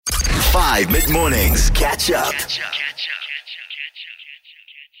5 mid-mornings. Catch up.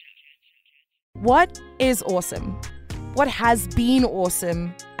 What is awesome? What has been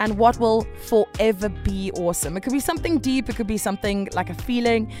awesome? And what will forever be awesome? It could be something deep. It could be something like a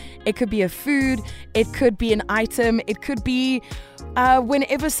feeling. It could be a food. It could be an item. It could be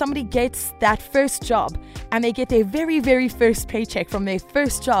whenever somebody gets that first job and they get their very, very first paycheck from their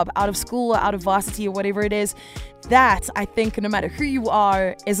first job out of school or out of varsity or whatever it is. That, I think, no matter who you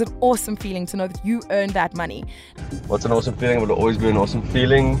are, is an awesome feeling to know that you earned that money. What's an awesome feeling? What will always be an awesome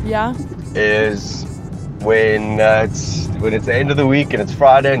feeling? Yeah. Is when it's the end of the week and it's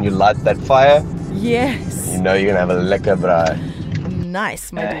Friday and you light that fire. Yes. You know you're gonna have a lekker braai.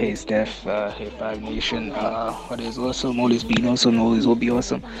 Nice, man. Hey Steph, hey Five Nation. What is awesome, always been awesome, always will be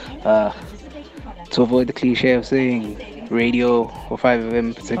awesome. To avoid the cliche of saying radio or 5FM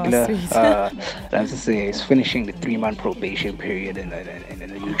in particular, I have to say it's finishing the 3-month probation period in a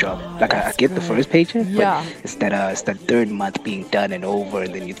new job. Like I get the first paycheck, but it's that third month being done and over,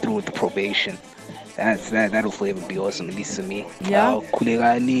 and then you through with the probation. That'll forever be awesome, at least to me.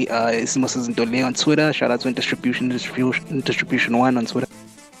 Kulegani, on Twitter. Shout out to Distribution 1 on Twitter.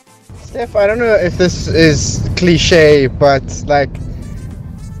 Steph, I don't know if this is cliche, but like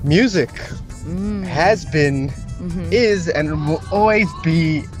music has been, is, and will always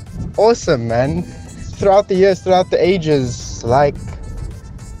be awesome, man. Throughout the years, throughout the ages, like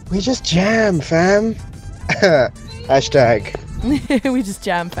we just jam, fam. Hashtag. We just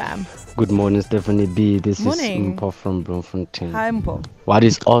jam, fam. Good morning, Stephanie B. This Morning. is Mpo from Bloemfontein. Hi, Mpo. What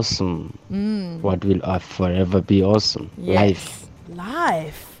is awesome? What will forever be awesome? Yes.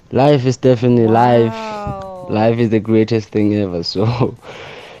 Life is definitely Wow. life. Life is the greatest thing ever. So,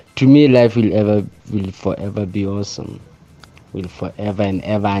 to me, life will forever be awesome. Will forever and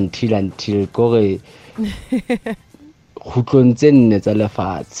ever until kore khutlong nne tsa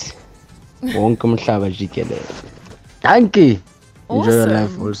lefatshe. Wonke umhlaba jikelele. Thank you. Enjoy your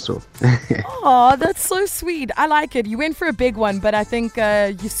life also. Oh, that's so sweet. I like it. You went for a big one, but I think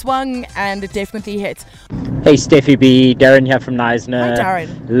you swung and it definitely hit. Hey, Steffi B. Darren here from Neisner. Hi, Darren.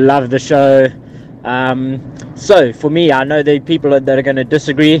 Love the show. So, for me, I know there are people that are going to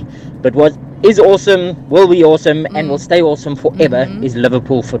disagree, but what is awesome, will be awesome, and will stay awesome forever is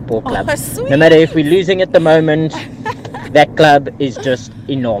Liverpool Football Club. Oh, sweet. No matter if we're losing at the moment, that club is just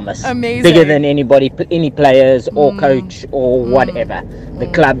enormous. Amazing. Bigger than anybody, any players or coach or whatever. The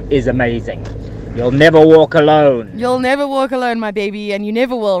club is amazing. You'll never walk alone. You'll never walk alone, my baby, and you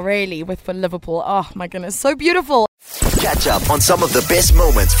never will, really, for Liverpool. Oh, my goodness, so beautiful. Catch up on some of the best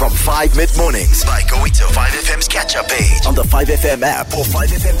moments from 5 mid-mornings by going to 5FM's catch-up page on the 5FM app or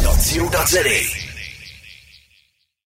 5FM.co.za.